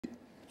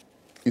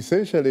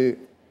essentially,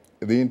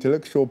 the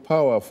intellectual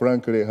power,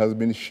 frankly, has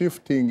been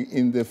shifting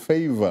in the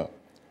favor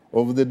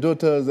of the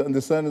daughters and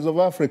the sons of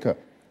Africa.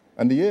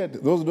 And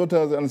yet, those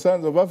daughters and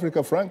sons of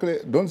Africa, frankly,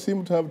 don't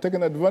seem to have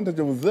taken advantage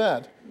of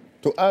that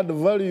to add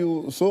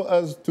value so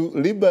as to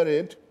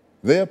liberate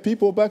their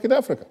people back in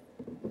Africa.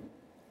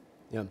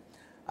 Yeah.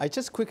 I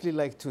just quickly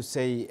like to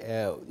say,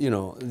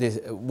 this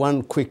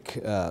one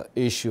quick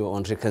issue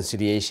on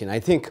reconciliation. I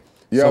think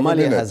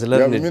Somalia has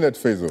learned... You have a minute,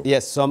 Faisal.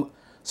 Yes,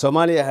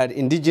 Somalia had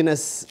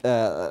indigenous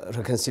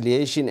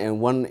reconciliation and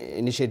one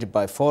initiated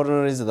by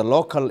foreigners. The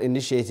local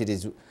initiative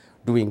is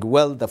doing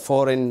well. The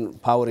foreign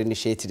power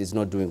initiative is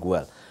not doing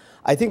well.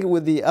 I think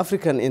with the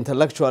African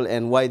intellectual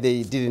and why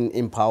they didn't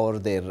empower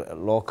their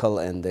local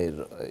and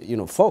their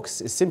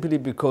folks is simply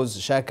because,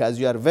 Shaka, as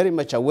you are very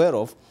much aware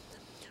of,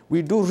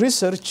 we do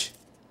research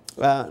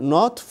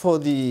not for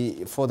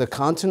the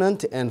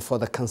continent and for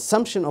the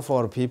consumption of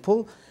our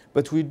people,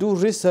 but we do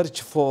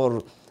research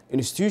for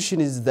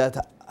institutions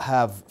that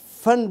have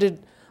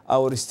funded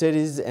our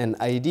studies and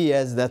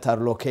ideas that are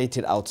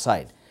located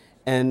outside.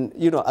 And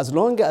as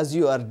long as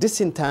you are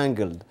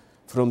disentangled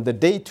from the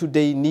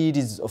day-to-day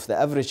needs of the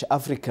average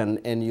African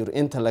and your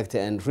intellect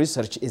and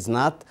research is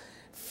not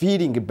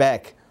feeding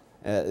back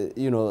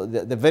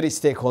the very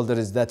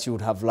stakeholders that you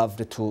would have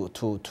loved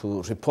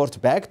to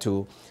report back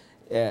to,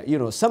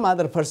 some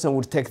other person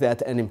would take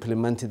that and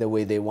implement it the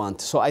way they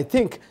want. So I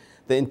think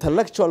the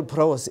intellectual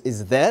prowess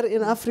is there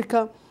in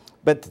Africa,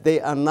 but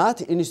they are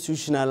not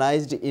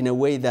institutionalized in a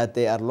way that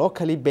they are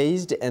locally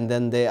based and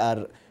then they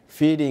are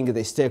feeding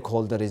the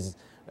stakeholders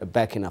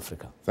back in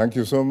Africa. Thank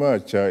you so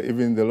much.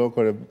 Even the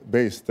local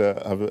based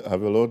have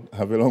a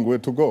long way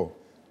to go.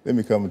 Let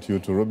me come to you,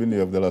 to Robin. You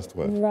have the last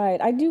word. Right.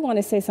 I do want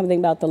to say something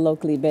about the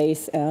locally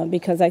based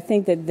because I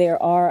think that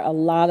there are a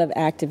lot of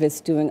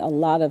activists doing a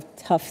lot of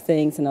tough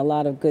things and a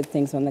lot of good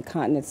things on the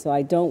continent. So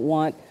I don't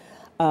want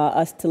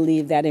us to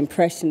leave that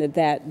impression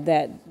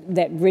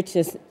that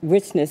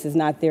richness is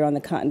not there on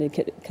the continent,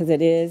 because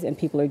it is, and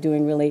people are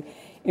doing really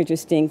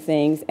interesting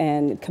things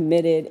and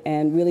committed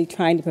and really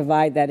trying to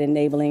provide that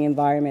enabling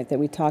environment that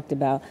we talked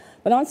about.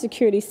 But on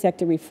security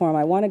sector reform,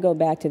 I want to go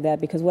back to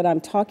that because what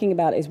I'm talking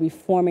about is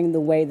reforming the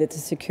way that the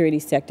security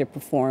sector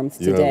performs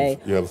today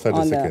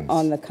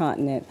on the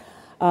continent.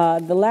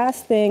 The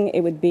last thing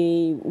it would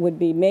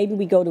be maybe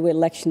we go to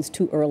elections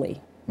too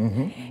early.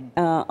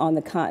 On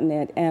the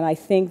continent. And I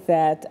think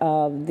that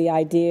the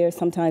idea,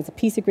 sometimes the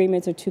peace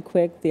agreements are too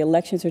quick, the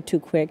elections are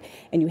too quick,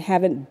 and you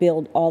haven't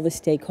built all the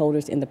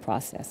stakeholders in the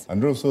process.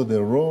 And also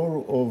the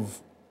role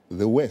of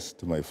the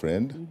West, my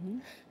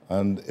friend,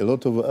 and a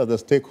lot of other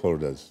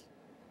stakeholders.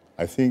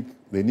 I think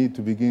they need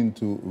to begin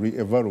to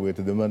re-evaluate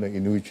the manner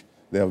in which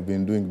they have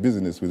been doing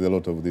business with a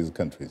lot of these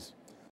countries.